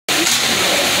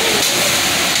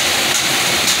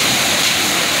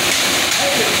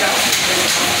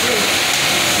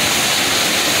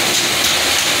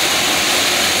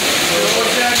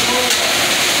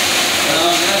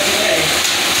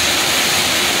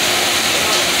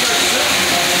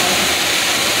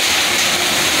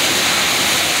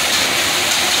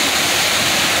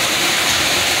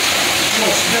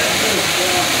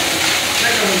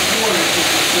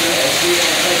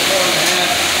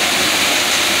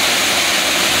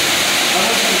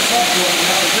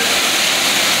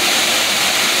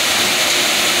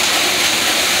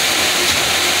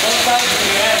Sometimes when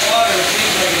you add water, it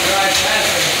seems like it dries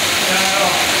faster. I don't know.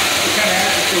 You kind of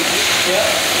have to cook it. Yeah.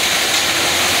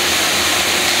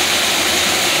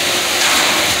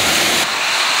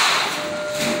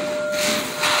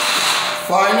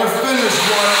 Final finish,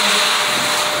 Johnny.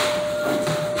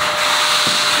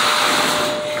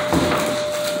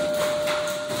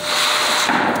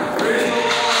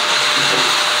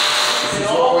 This is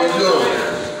what we do.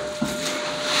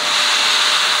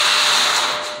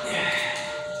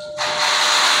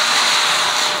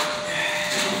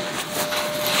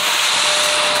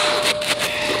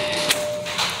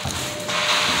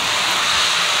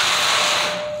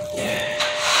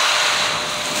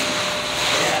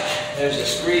 There's a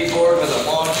screed board with a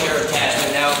lawn chair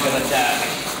attachment. Now I'm going to die.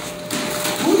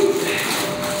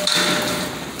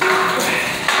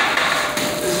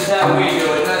 This is how we do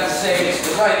it. Not to say it's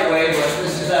the right way, but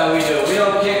this is how we do it. We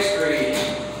don't kick screed.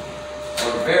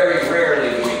 Or very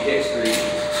rarely do we kick screed.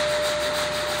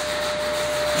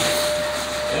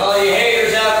 And all you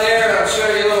haters out there, I'm sure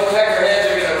you little peckerheads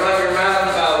are going to run your mouth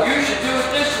about, you should do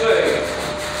it this way.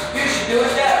 You should do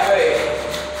it that way.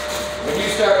 When you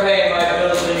start paying my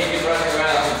bills, then you can run your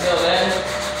mouth. Until then,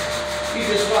 you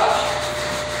just watch.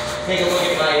 Take a look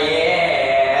at my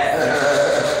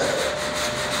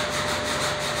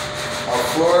Our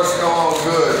floor's going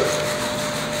good.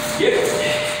 Yep.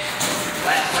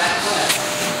 Flat, flat, flat.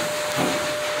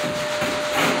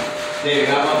 There,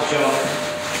 I'm up, Joe.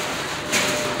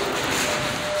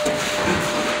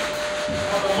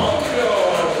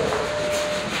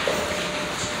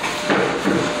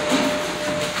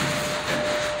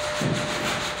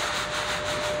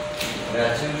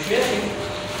 Not too shabby.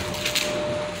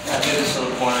 I'll do this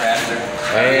little corner after.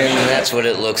 And that's what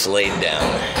it looks laid down.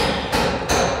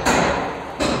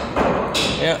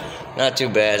 Yeah, not too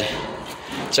bad.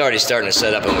 It's already starting to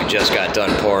set up and we just got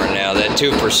done pouring now. That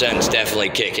 2% is definitely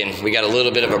kicking. We got a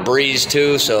little bit of a breeze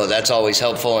too, so that's always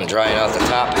helpful in drying out the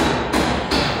top.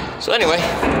 So anyway,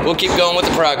 we'll keep going with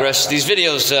the progress. These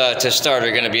videos to start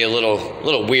are gonna be a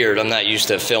little weird. I'm not used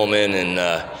to filming and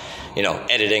you know,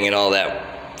 editing and all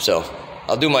that. So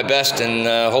I'll do my best and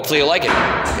hopefully you'll like it.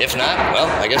 If not, well,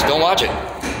 I guess don't watch it.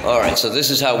 All right, so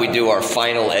this is how we do our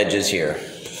final edges here.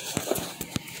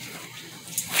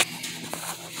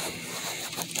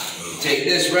 Take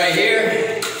this right here.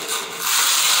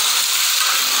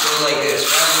 Go like this.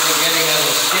 Rather than getting on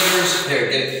the skidders, here,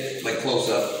 get like close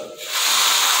up.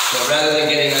 So rather than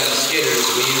getting on the skidders,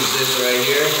 we use this right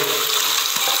here.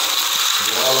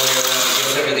 Go all the way around and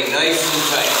get everything nice and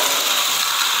tight.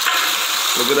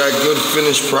 Look at that good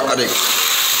finished product.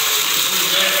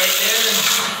 Right there,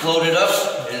 float it up,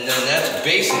 and then that's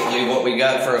basically what we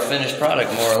got for a finished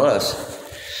product, more or less.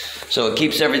 So it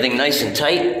keeps everything nice and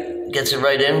tight, gets it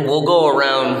right in. We'll go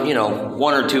around, you know,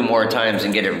 1 or 2 more times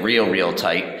and get it real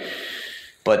tight.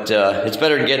 But it's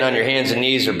better than getting on your hands and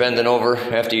knees or bending over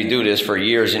after you do this for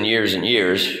years and years and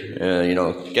years. You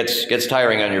know, gets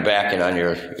tiring on your back and on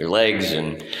your legs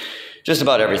and just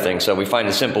about everything. So we find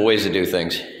the simple ways to do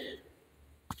things.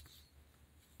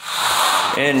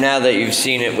 And now that you've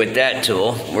seen it with that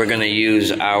tool, we're going to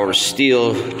use our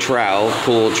steel trowel,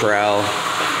 pool trowel.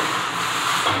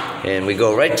 And we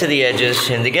go right to the edges,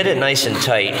 and to get it nice and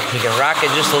tight, you can rock it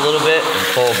just a little bit and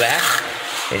pull back,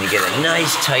 and you get a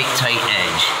nice tight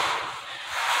edge.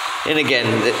 And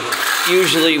again,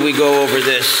 usually we go over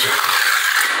this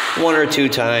 1 or 2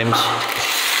 times.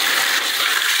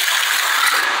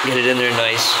 Get it in there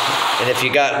nice. And if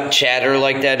you got chatter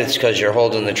like that, it's because you're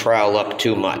holding the trowel up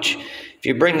too much. If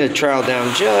you bring the trowel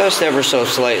down just ever so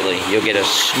slightly, you'll get a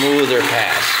smoother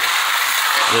pass.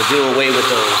 You'll do away with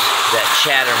that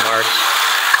chatter marks.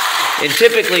 And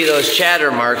typically those chatter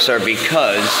marks are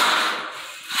because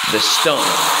the stone.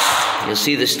 You'll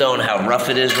see the stone, how rough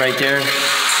it is right there.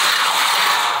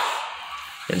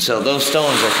 And so those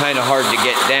stones are kind of hard to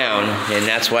get down, and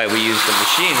that's why we use the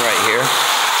machine right here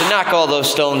to knock all those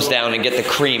stones down and get the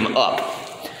cream up.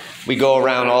 We go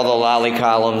around all the lolly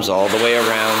columns, all the way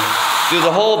around, do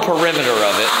the whole perimeter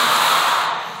of it,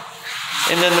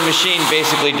 and then the machine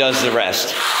basically does the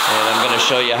rest. And I'm going to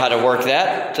show you how to work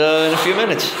that in a few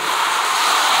minutes.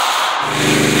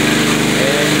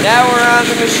 And now we're on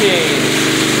the machine.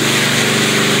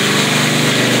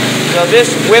 So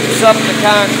this whips up the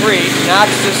concrete,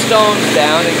 knocks the stones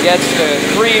down, and gets the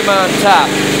cream on top.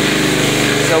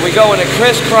 So we go in a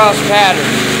crisscross pattern.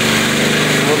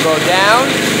 We'll go down.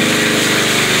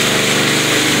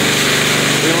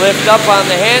 We lift up on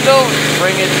the handle,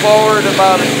 bring it forward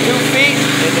about 2 feet,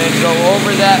 and then go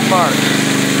over that mark.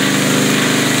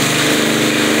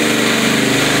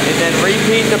 And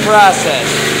repeat the process.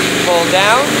 Pull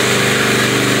down,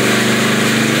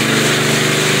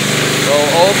 go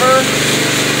over,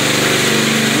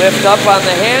 lift up on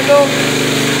the handle,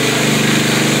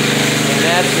 and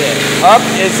that's it. Up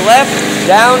is left,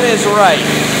 down is right.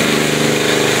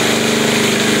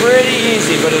 Pretty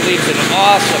easy, but it leaves an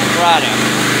awesome product.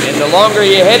 And the longer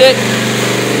you hit it,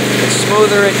 the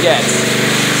smoother it gets.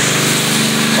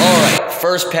 All right,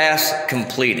 first pass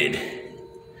completed.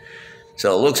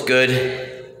 So it looks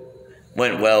good.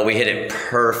 Went well. We hit it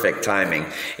perfect timing.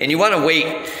 And you want to wait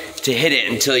to hit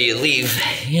it until you leave,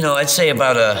 you know, I'd say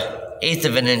about 1/8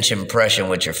 of an inch impression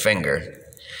with your finger.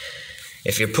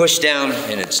 If you push down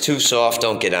and it's too soft,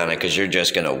 don't get on it because you're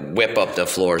just going to whip up the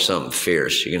floor something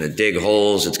fierce. You're going to dig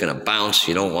holes. It's going to bounce.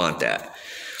 You don't want that.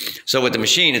 So with the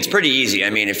machine, it's pretty easy. I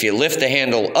mean, if you lift the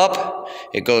handle up,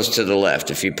 it goes to the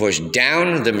left. If you push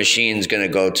down, the machine's going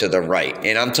to go to the right.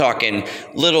 And I'm talking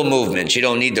little movements. You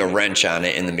don't need the wrench on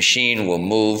it, and the machine will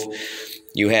move.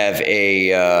 You have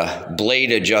a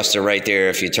blade adjuster right there.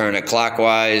 If you turn it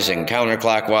clockwise and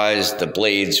counterclockwise, the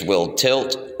blades will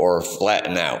tilt or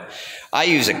flatten out. I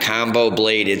use a combo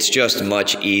blade. It's just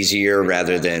much easier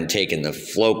rather than taking the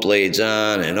float blades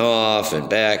on and off and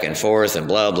back and forth and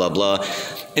blah, blah, blah.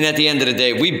 And at the end of the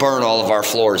day, we burn all of our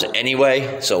floors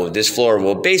anyway. So this floor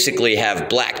will basically have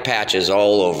black patches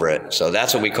all over it. So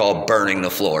that's what we call burning the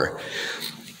floor.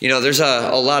 You know, there's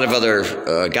a lot of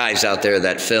other guys out there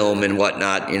that film and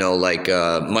whatnot, you know, like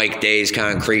Mike Day's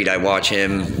Concrete. I watch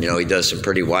him. You know, he does some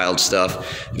pretty wild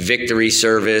stuff. Victory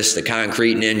Service, the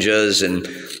Concrete Ninjas, and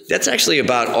that's actually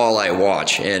about all I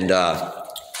watch. And,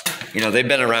 you know, they've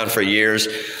been around for years.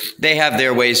 They have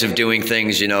their ways of doing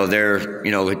things. You know, they're, you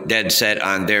know, dead set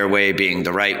on their way being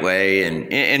the right way,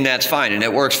 and that's fine, and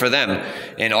it works for them.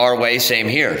 And our way, same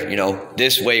here. You know,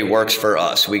 this way works for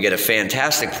us. We get a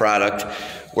fantastic product.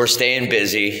 We're staying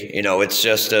busy. You know, it's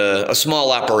just a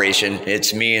small operation.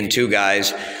 It's me and 2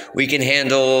 guys. We can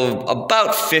handle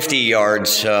about 50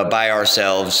 yards by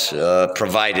ourselves,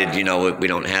 provided, you know, we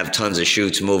don't have tons of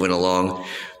chutes moving along.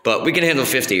 But we can handle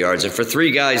 50 yards. And for 3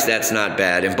 guys, that's not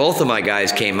bad. And both of my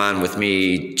guys came on with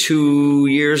me 2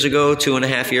 years ago,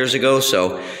 2.5 years ago.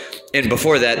 So, and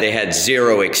before that, they had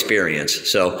 0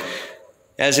 experience. So,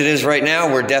 as it is right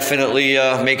now, we're definitely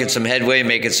making some headway,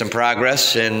 making some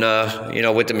progress. And, you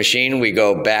know, with the machine, we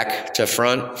go back to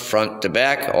front, front to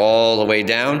back, all the way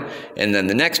down. And then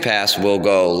the next pass will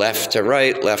go left to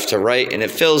right, and it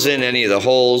fills in any of the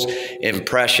holes,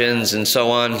 impressions, and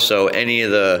so on. So any of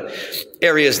the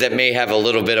areas that may have a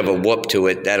little bit of a whoop to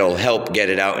it, that'll help get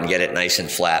it out and get it nice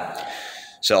and flat.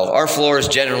 So our floors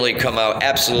generally come out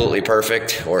absolutely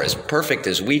perfect, or as perfect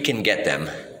as we can get them.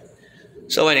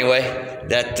 So anyway,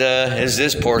 that is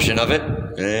this portion of it,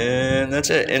 and that's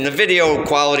it. And the video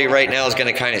quality right now is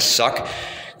going to kind of suck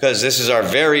because this is our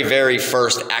very, very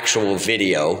first actual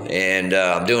video, and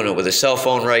I'm doing it with a cell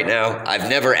phone right now. I've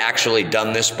never actually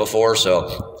done this before,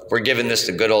 so we're giving this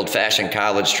the good old-fashioned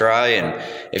college try, and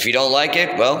if you don't like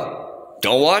it, well,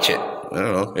 don't watch it. I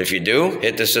don't know. If you do,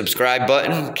 hit the subscribe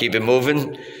button, keep it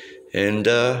moving, and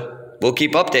we'll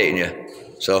keep updating you.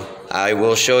 So I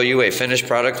will show you a finished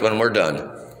product when we're done.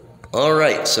 All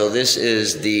right, so this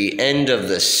is the end of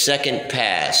the second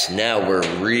pass. Now we're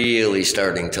really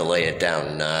starting to lay it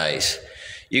down nice.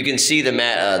 You can see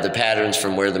the patterns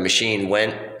from where the machine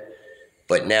went,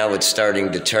 but now it's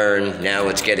starting to turn. Now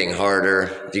it's getting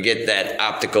harder. You get that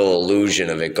optical illusion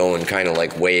of it going kind of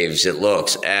like waves. It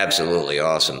looks absolutely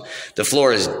awesome. The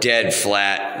floor is dead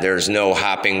flat. There's no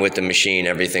hopping with the machine.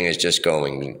 Everything is just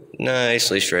going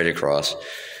nicely straight across.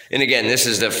 And again, this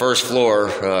is the first floor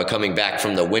coming back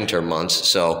from the winter months.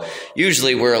 So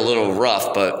usually we're a little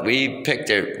rough, but we picked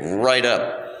it right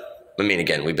up. I mean,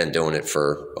 again, we've been doing it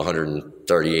for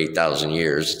 138,000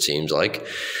 years, it seems like.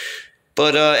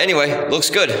 But anyway, looks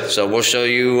good. So we'll show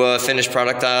you finished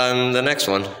product on the next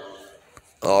one.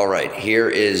 All right, here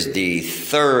is the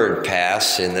third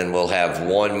pass, and then we'll have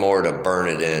one more to burn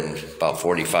it in about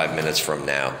 45 minutes from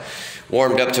now.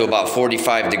 Warmed up to about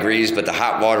 45 degrees, but the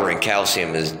hot water and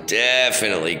calcium is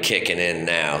definitely kicking in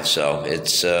now. So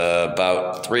it's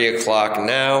about 3 o'clock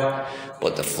now,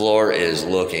 but the floor is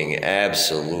looking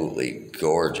absolutely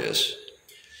gorgeous.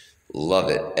 Love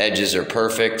it. Edges are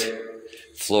perfect.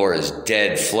 Floor is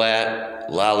dead flat.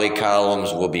 Lolly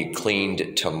columns will be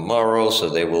cleaned tomorrow, so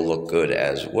they will look good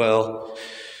as well.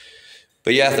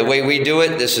 But yeah, the way we do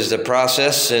it, this is the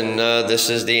process, and this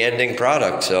is the ending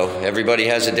product. So everybody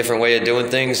has a different way of doing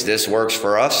things. This works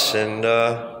for us, and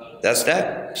that's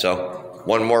that. So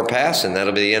one more pass, and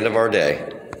that'll be the end of our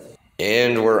day.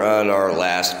 And we're on our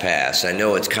last pass. I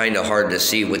know it's kind of hard to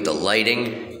see with the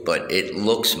lighting, but it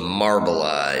looks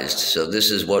marbleized. So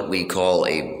this is what we call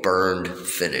a burned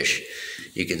finish.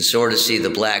 You can sort of see the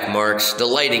black marks. The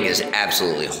lighting is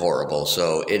absolutely horrible,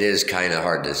 so it is kind of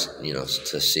hard to,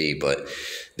 to see, but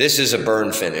this is a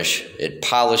burn finish. It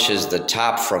polishes the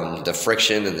top from the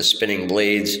friction and the spinning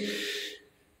blades.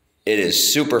 It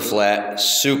is super flat,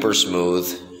 super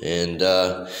smooth, and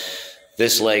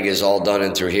this leg is all done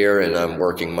in through here, and I'm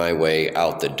working my way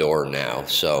out the door now.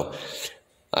 So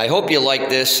I hope you like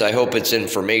this. I hope it's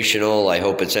informational. I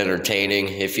hope it's entertaining.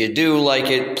 If you do like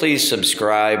it, please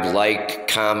subscribe, like,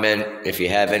 comment. If you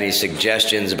have any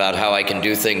suggestions about how I can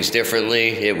do things differently,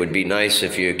 it would be nice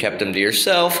if you kept them to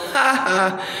yourself.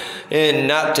 And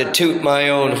not to toot my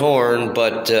own horn,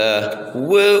 but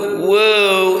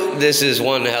woo, this is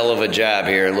one hell of a job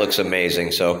here. It looks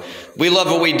amazing. So we love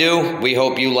what we do. We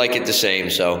hope you like it the same.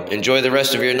 So enjoy the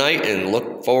rest of your night and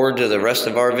look forward to the rest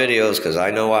of our videos, because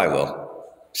I know I will.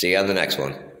 See you on the next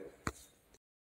one.